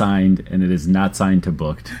not signed, and it is not signed to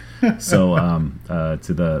Booked. So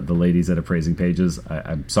to the ladies at Appraising Pages,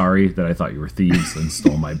 I'm sorry that I thought you were thieves and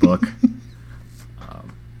stole my book.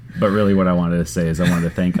 But really what I wanted to say is I wanted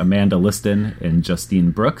to thank Amanda Liston and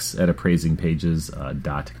Justine Brooks at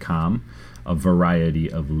appraisingpages.com. A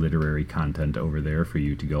variety of literary content over there for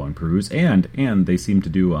you to go and peruse. And they seem to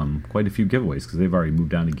do quite a few giveaways because they've already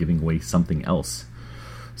moved on to giving away something else.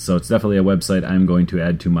 So it's definitely a website I'm going to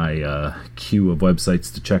add to my queue of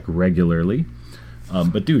websites to check regularly.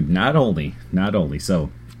 But dude, not only they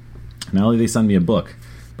send me a book,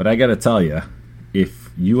 but I got to tell you,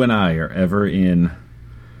 if you and I are ever in...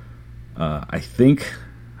 I think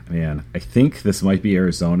this might be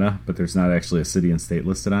Arizona, but there's not actually a city and state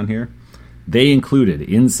listed on here. They included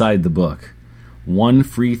inside the book 1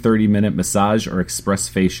 free 30-minute massage or express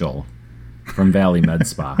facial from Valley Med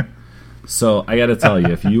Spa. So I got to tell you,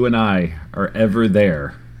 if you and I are ever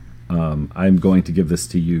there, I'm going to give this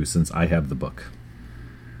to you since I have the book.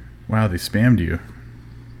 Wow, they spammed you.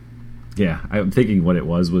 Yeah, I'm thinking what it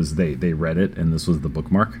was they read it and this was the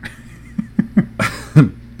bookmark.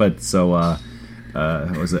 But so,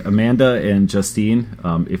 was it Amanda and Justine?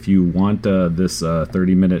 If you want this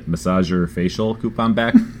 30-minute massager facial coupon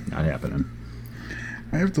back, not happening.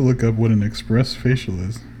 I have to look up what an express facial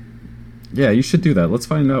is. Yeah, you should do that. Let's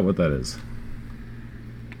find out what that is.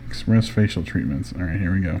 Express facial treatments. All right,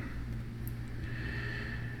 here we go.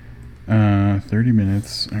 30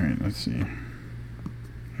 minutes. All right, let's see.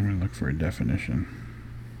 I'm going to look for a definition.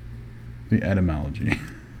 The etymology.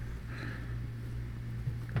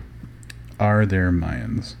 Are there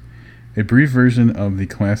Mayans? A brief version of the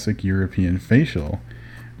classic European facial.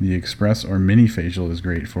 The express or mini facial is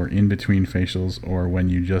great for in-between facials or when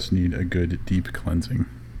you just need a good deep cleansing.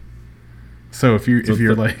 So if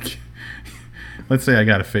you're like, let's say I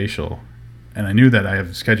got a facial, and I knew that I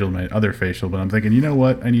have scheduled my other facial, but I'm thinking, you know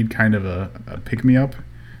what, I need kind of a pick-me-up.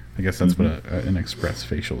 I guess that's what an express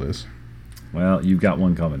facial is. Well, you've got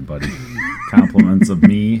one coming, buddy. Compliments of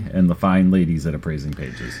me and the fine ladies at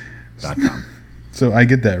appraisingpages.com. So I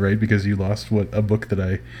get that, right? Because you lost a book that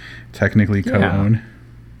I technically co-own.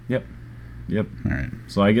 Yep. All right.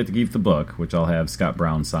 So I get to keep the book, which I'll have Scott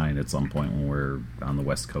Brown sign at some point when we're on the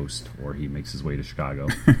West Coast or he makes his way to Chicago.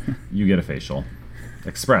 You get a facial.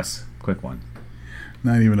 Express. Quick one.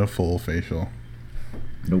 Not even a full facial.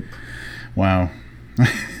 Nope. Wow.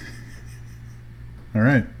 All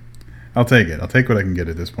right. I'll take it. I'll take what I can get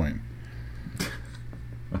at this point.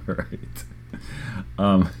 All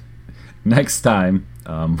right. Next time,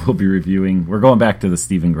 we'll be reviewing... We're going back to the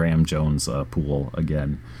Stephen Graham Jones pool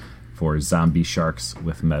again for zombie sharks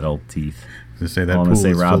with metal teeth. To say that pool is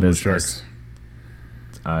filled with sharks.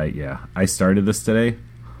 I started this today.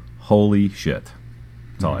 Holy shit.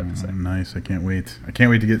 That's all I have to say. Nice. I can't wait. I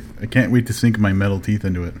can't wait to sink my metal teeth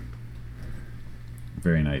into it.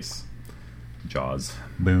 Very nice. Jaws.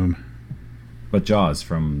 Boom. But Jaws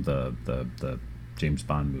from the James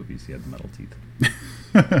Bond movies, he had the metal teeth.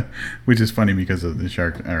 Which is funny because of the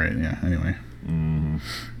shark. All right, yeah, anyway. Mm-hmm.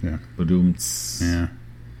 Yeah. Ba-doom-ts. Yeah.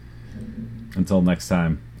 Until next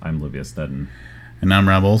time, I'm Livius Stetton. And I'm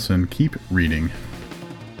Rob Olson. Keep reading.